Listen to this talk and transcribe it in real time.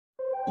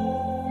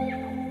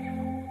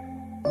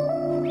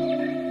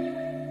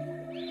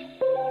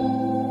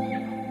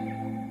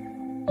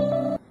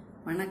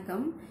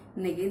வணக்கம்.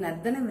 இன்னைக்கு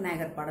நர்தன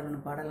விநாயகர் பாடல் ஒன்று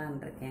பாடலான்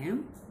இருக்கேன்.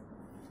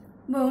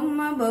 பொம்ம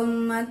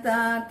பொம்மத்தா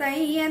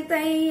தைய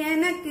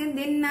தையனக்கு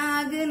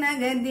தின்னாகு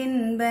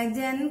நகதின்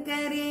பஜன்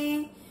கரே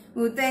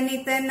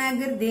உதனித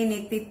நகர்தினி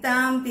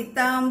தித்தாம்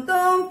தித்தாம்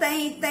தோம் தை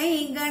தை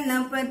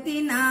கணபதி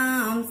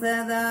நாம்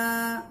சதா.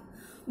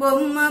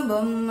 பொம்ம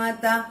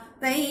பொம்மத்தா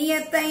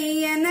தைய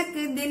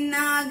தையனக்கு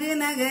தின்னாகு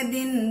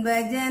நகதின்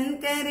பஜன்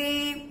கரே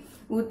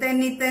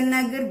உதனித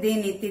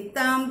நகர்தினி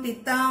தித்தாம்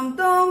தித்தாம்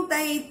தோம்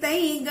தை தை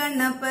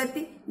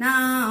கணபதி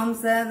நாம்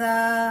சதா.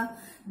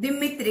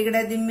 திம்மி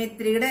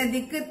திரிகிட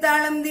திக்கு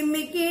தாளம்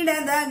திம்மி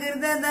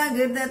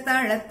கீடதாகிருத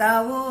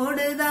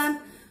தாளத்தாவோடுதான்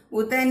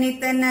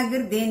உதனித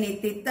நகர்தினி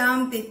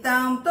தித்தாம்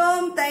தித்தாம்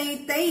தோம் தை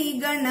தை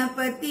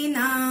கணபதி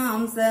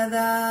நாம்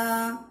சதா.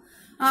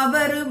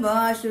 அபரு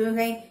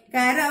பாஷுகை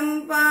கரம்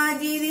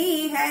பாஜிரி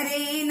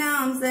ஹரே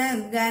நாம்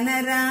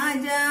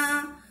சத்கணராஜா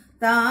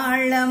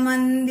தாள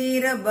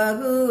மந்திர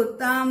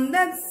பகுத்தாம்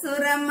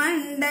தத்சுர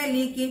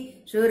மண்டலிக்கு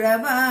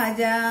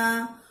சுரபாஜா.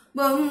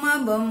 பொம்ம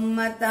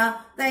பொம்மத்தா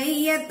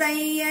தைய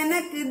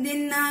தையனக்கு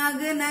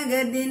தின்னாகு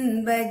நகதின்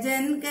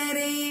பஜன்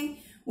கரே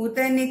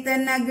உதனித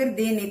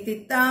நகர்தினி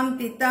தித்தாம்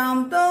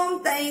தித்தாம் தோம்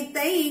தை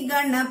தை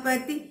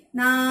கணபதி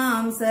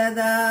நாம்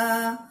சதா.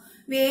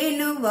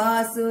 வேணு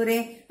வாசுரே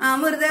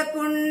அமிர்த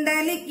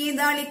குண்டலிக்கு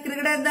தாளி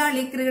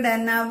கிருட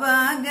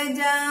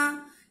நவாகஜா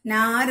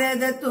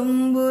நாரத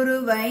தும்புரு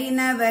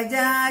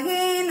வைணவஜாகே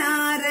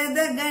நாரத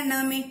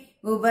கணமி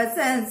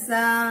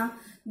உபசசா.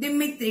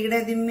 திம்மி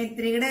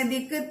திரிகிட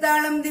திக்கு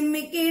தாளம்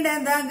திம்மி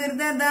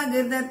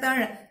கீடதாகிருத தாழ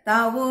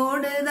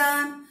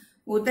தாவோடுதான்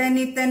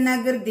உதனித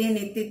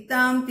நகர்தினி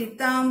தித்தாம்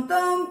தித்தாம்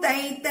தோம்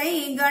தை தை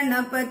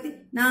கணபதி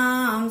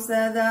நாம்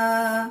சதா.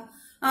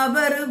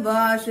 அபரு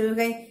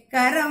பாஷுகை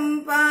கரம்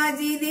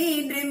பாஜிதி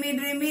ட்ரிமி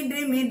ட்ரிமி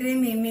ட்ரிமி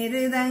ட்ரிமி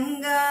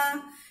மிருதங்கா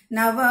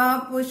நவா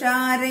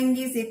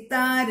புஷாரங்கி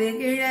சித்தாறு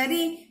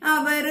கிழரி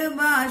அவரு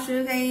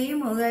பாஷுகை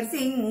முகர்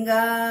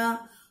சிங்கா.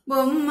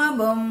 பொம்ம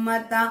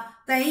பொம்மத்தா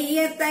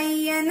தைய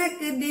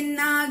தையனக்கு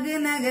தின்னாகு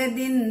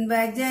நகதின்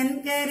பஜன்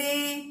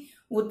கரே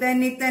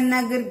உதனித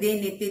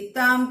நகர்தினி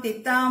தித்தாம்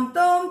தித்தாம்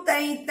தோம்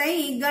தை தை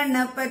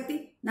கணபதி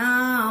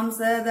நாம்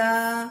சதா.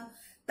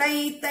 தை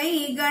தை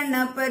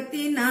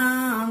கணபதி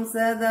நாம்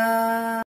சதா.